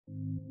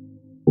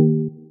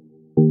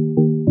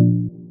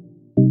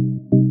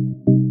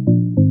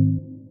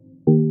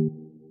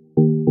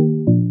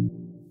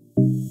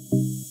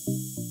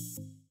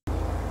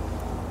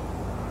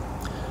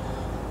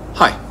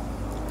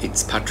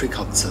it's Patrik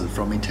Hutzel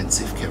from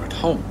Intensive Care at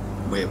Home,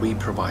 where we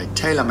provide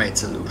tailor-made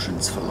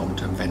solutions for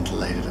long-term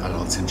ventilated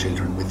adults and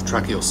children with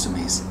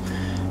tracheostomies,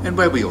 and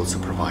where we also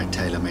provide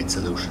tailor-made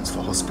solutions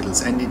for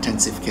hospitals and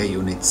intensive care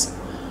units,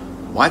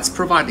 whilst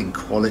providing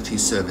quality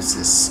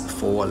services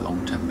for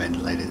long-term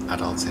ventilated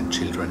adults and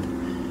children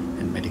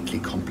and medically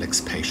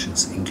complex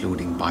patients,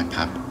 including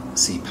BIPAP,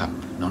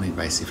 CPAP,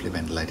 non-invasively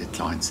ventilated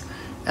clients,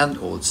 and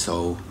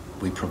also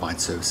we provide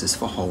services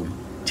for home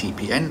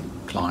TPN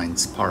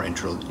clients,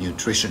 parenteral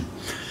nutrition.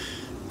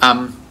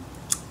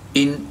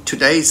 In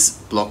today's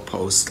blog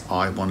post,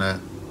 I want to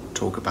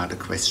talk about a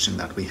question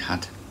that we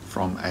had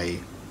from a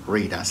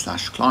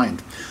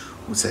reader/client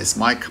who says,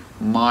 Mike,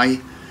 my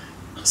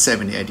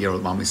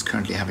 78-year-old mom is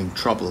currently having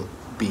trouble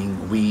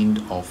being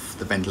weaned off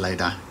the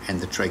ventilator and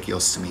the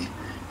tracheostomy,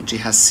 and she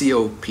has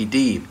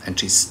COPD and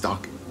she's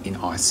stuck in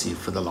ICU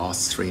for the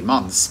last 3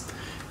 months,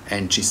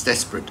 and she's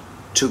desperate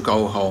to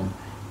go home.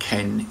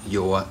 Can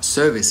your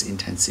service,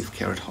 Intensive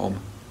Care at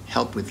Home,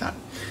 help with that?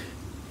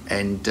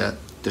 And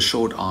the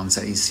short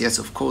answer is yes,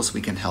 of course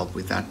we can help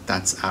with that.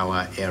 That's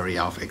our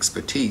area of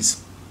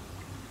expertise.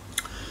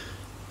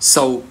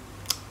 So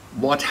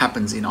what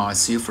happens in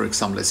ICU, for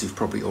example, as you've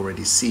probably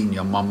already seen,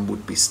 your mum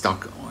would be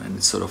stuck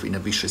and sort of in a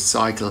vicious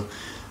cycle.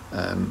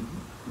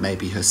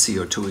 Maybe her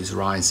CO2 is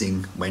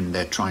rising when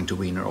they're trying to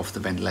wean her off the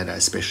ventilator,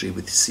 especially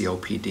with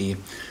COPD.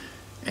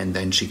 And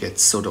then she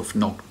gets sort of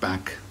knocked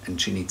back and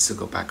she needs to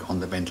go back on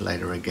the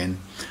ventilator again.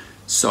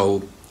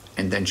 So,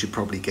 and then she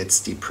probably gets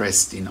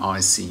depressed in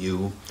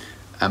ICU,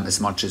 as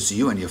much as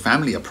you and your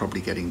family are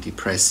probably getting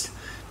depressed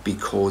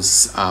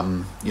because,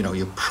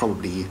 you're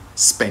probably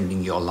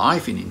spending your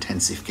life in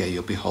intensive care.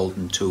 You're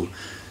beholden to,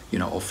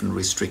 often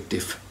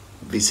restrictive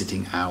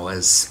visiting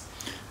hours.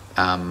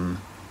 And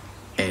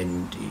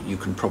you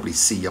can probably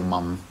see your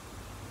mum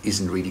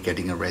isn't really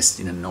getting a rest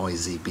in a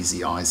noisy,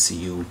 busy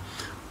ICU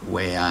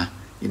where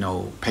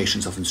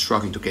patients often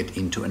struggle to get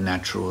into a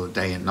natural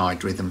day and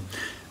night rhythm.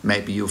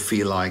 Maybe you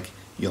feel like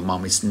your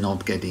mum is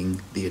not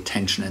getting the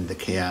attention and the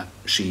care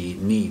she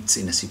needs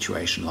in a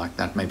situation like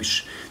that. Maybe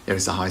there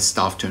is a high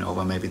staff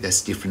turnover. Maybe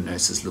there's different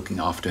nurses looking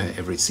after her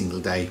every single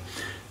day,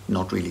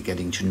 not really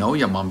getting to know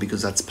your mum,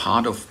 because that's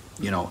part of,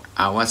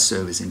 our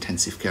service,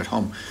 Intensive Care at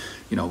Home.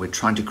 We're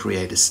trying to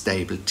create a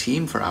stable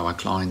team for our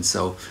clients.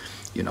 So,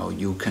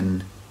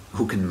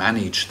 who can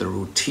manage the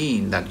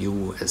routine that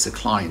you as a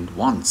client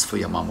wants for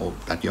your mum, or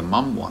that your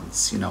mum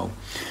wants,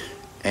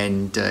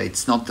 And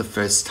it's not the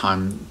first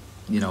time,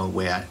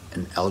 where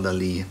an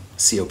elderly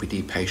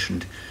COPD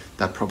patient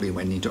that probably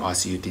went into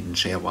ICU didn't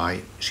share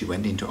why she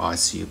went into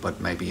ICU, but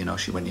maybe,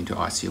 she went into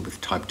ICU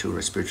with type 2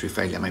 respiratory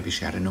failure. Maybe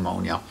she had a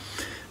pneumonia.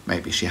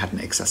 Maybe she had an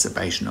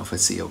exacerbation of her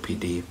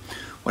COPD.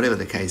 Whatever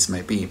the case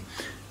may be,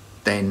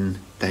 then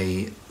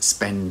they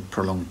spend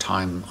prolonged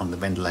time on the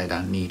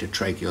ventilator, need a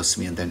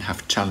tracheostomy, and then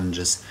have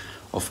challenges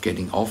of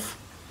getting off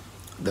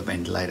the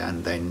ventilator.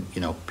 And then,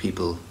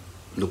 people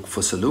look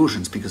for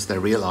solutions because they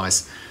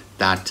realize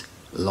that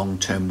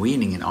long-term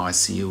weaning in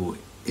ICU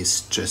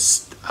is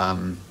just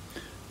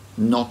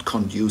not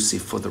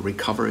conducive for the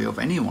recovery of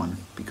anyone,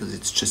 because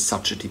it's just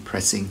such a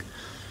depressing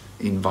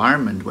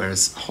environment,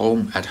 whereas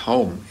at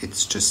home,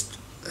 it's just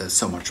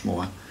so much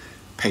more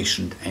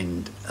patient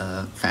and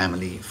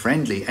family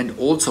friendly. And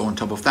also on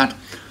top of that,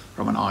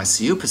 from an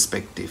ICU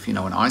perspective, an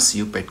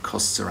ICU bed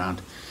costs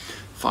around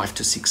 $5,000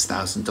 to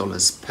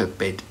 $6,000 per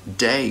bed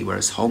day,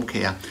 whereas home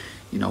care,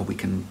 we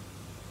can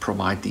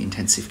provide the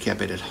intensive care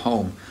bed at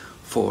home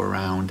for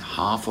around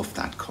half of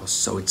that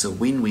cost. So it's a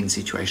win-win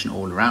situation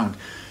all around,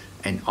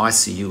 and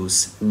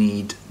ICUs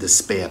need the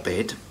spare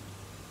bed.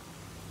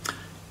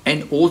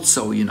 And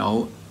also,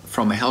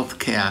 from a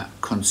healthcare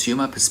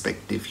consumer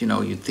perspective,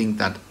 you'd think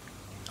that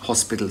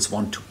hospitals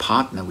want to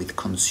partner with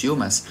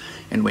consumers,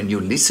 and when you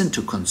listen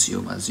to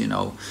consumers,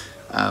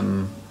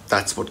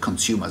 that's what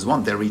consumers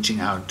want. They're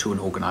reaching out to an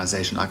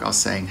organization like us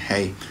saying,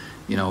 hey,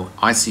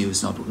 ICU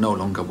is no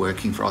longer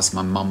working for us.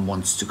 My mum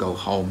wants to go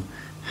home.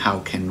 How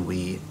can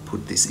we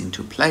put this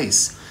into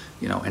place?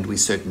 And we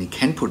certainly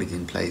can put it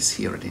in place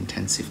here at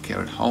Intensive Care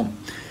at Home,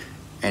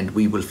 and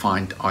we will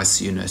find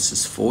ICU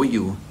nurses for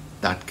you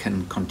that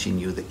can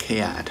continue the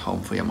care at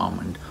home for your mum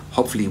and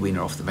hopefully wean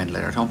her off the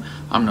ventilator at home.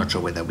 I'm not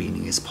sure whether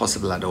weaning is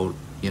possible at all.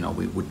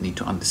 We would need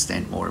to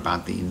understand more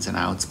about the ins and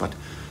outs, but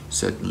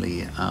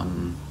certainly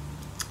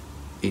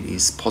it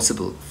is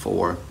possible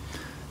for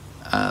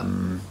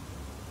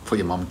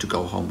your mum to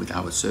go home with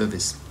our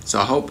service. So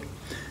I hope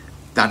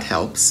that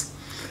helps.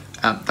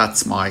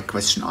 That's my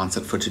question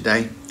answered for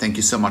today. Thank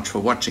you so much for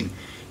watching.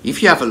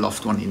 If you have a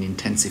loved one in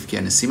intensive care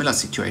in a similar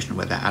situation,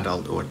 whether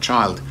adult or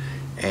child,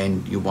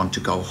 and you want to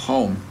go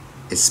home,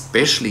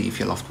 especially if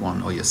your loved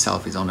one or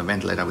yourself is on a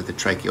ventilator with a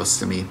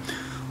tracheostomy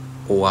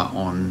or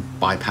on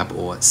BiPAP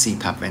or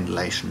CPAP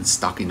ventilation,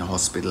 stuck in a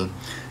hospital,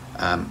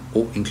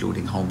 or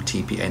including home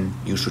TPN,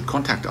 you should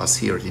contact us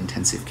here at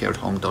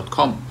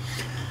intensivecareathome.com.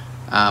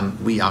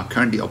 We are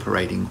currently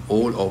operating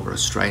all over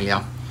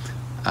Australia,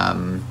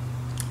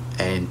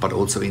 but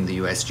also in the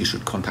US. You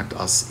should contact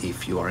us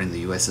if you are in the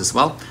US as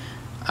well.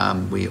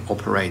 We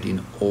operate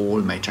in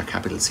all major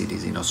capital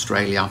cities in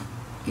Australia,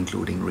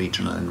 including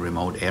regional and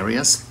remote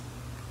areas.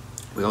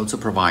 We also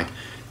provide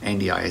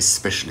NDIS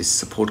specialist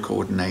support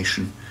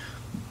coordination,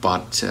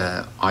 but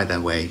either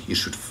way, you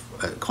should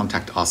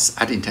contact us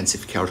at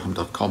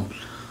intensivecareathome.com,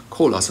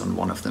 call us on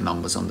one of the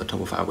numbers on the top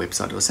of our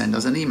website, or send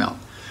us an email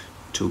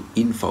to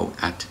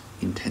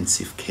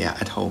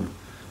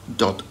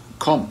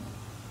info@intensivecareathome.com.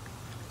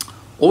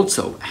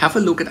 Also, have a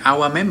look at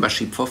our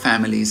membership for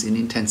families in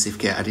intensive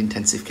care at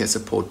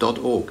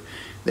intensivecaresupport.org.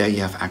 There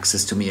you have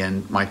access to me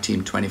and my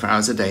team 24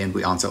 hours a day, and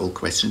we answer all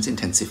questions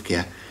intensive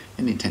care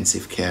and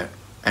intensive care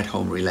at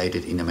home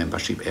related in a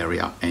membership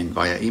area and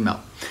via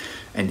email.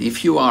 And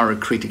if you are a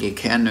critical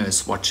care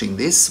nurse watching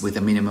this with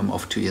a minimum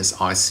of 2 years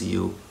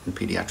ICU and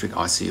pediatric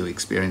ICU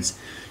experience,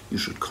 you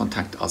should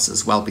contact us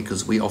as well,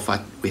 because we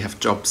have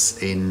jobs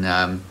in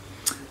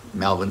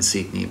Melbourne,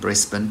 Sydney,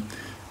 Brisbane,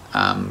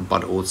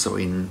 but also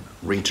in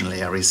regional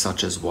areas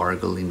such as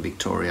Warragul in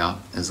Victoria,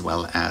 as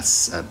well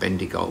as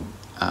Bendigo.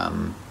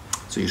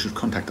 So you should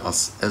contact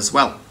us as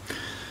well.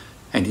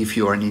 And if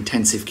you are an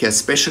intensive care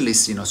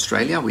specialist in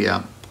Australia, we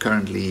are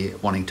currently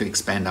wanting to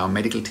expand our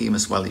medical team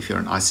as well. If you're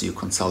an ICU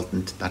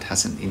consultant that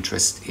has an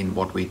interest in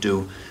what we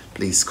do,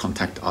 please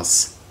contact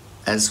us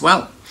as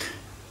well.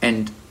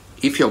 And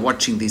if you're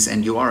watching this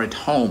and you are at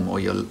home, or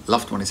your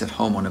loved one is at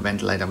home on a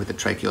ventilator with a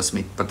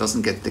tracheostomy but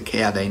doesn't get the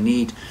care they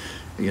need,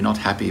 you're not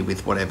happy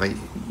with whatever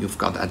you've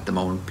got at the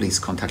moment, please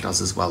contact us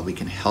as well. We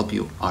can help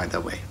you either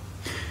way.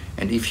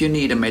 And if you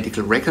need a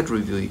medical record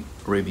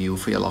review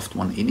for your loved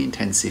one in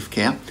intensive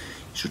care,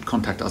 you should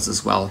contact us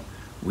as well.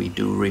 We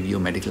do review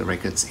medical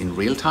records in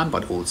real time,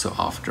 but also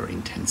after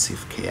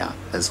intensive care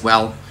as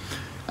well.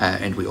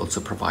 And we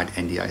also provide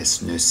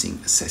NDIS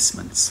nursing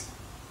assessments.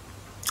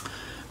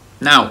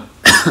 Now,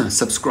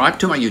 subscribe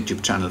to my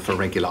YouTube channel for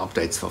regular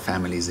updates for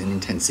families in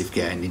intensive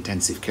care and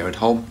intensive care at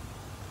home.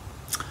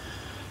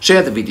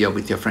 Share the video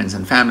with your friends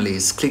and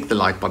families, click the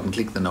like button,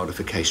 click the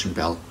notification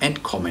bell,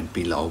 and comment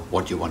below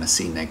what you want to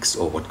see next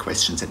or what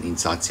questions and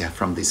insights you have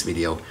from this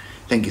video.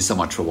 Thank you so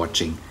much for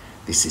watching.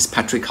 This is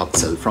Patrik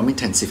Hutzel from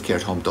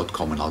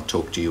intensivecareathome.com, and I'll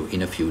talk to you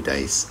in a few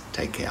days.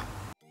 Take care.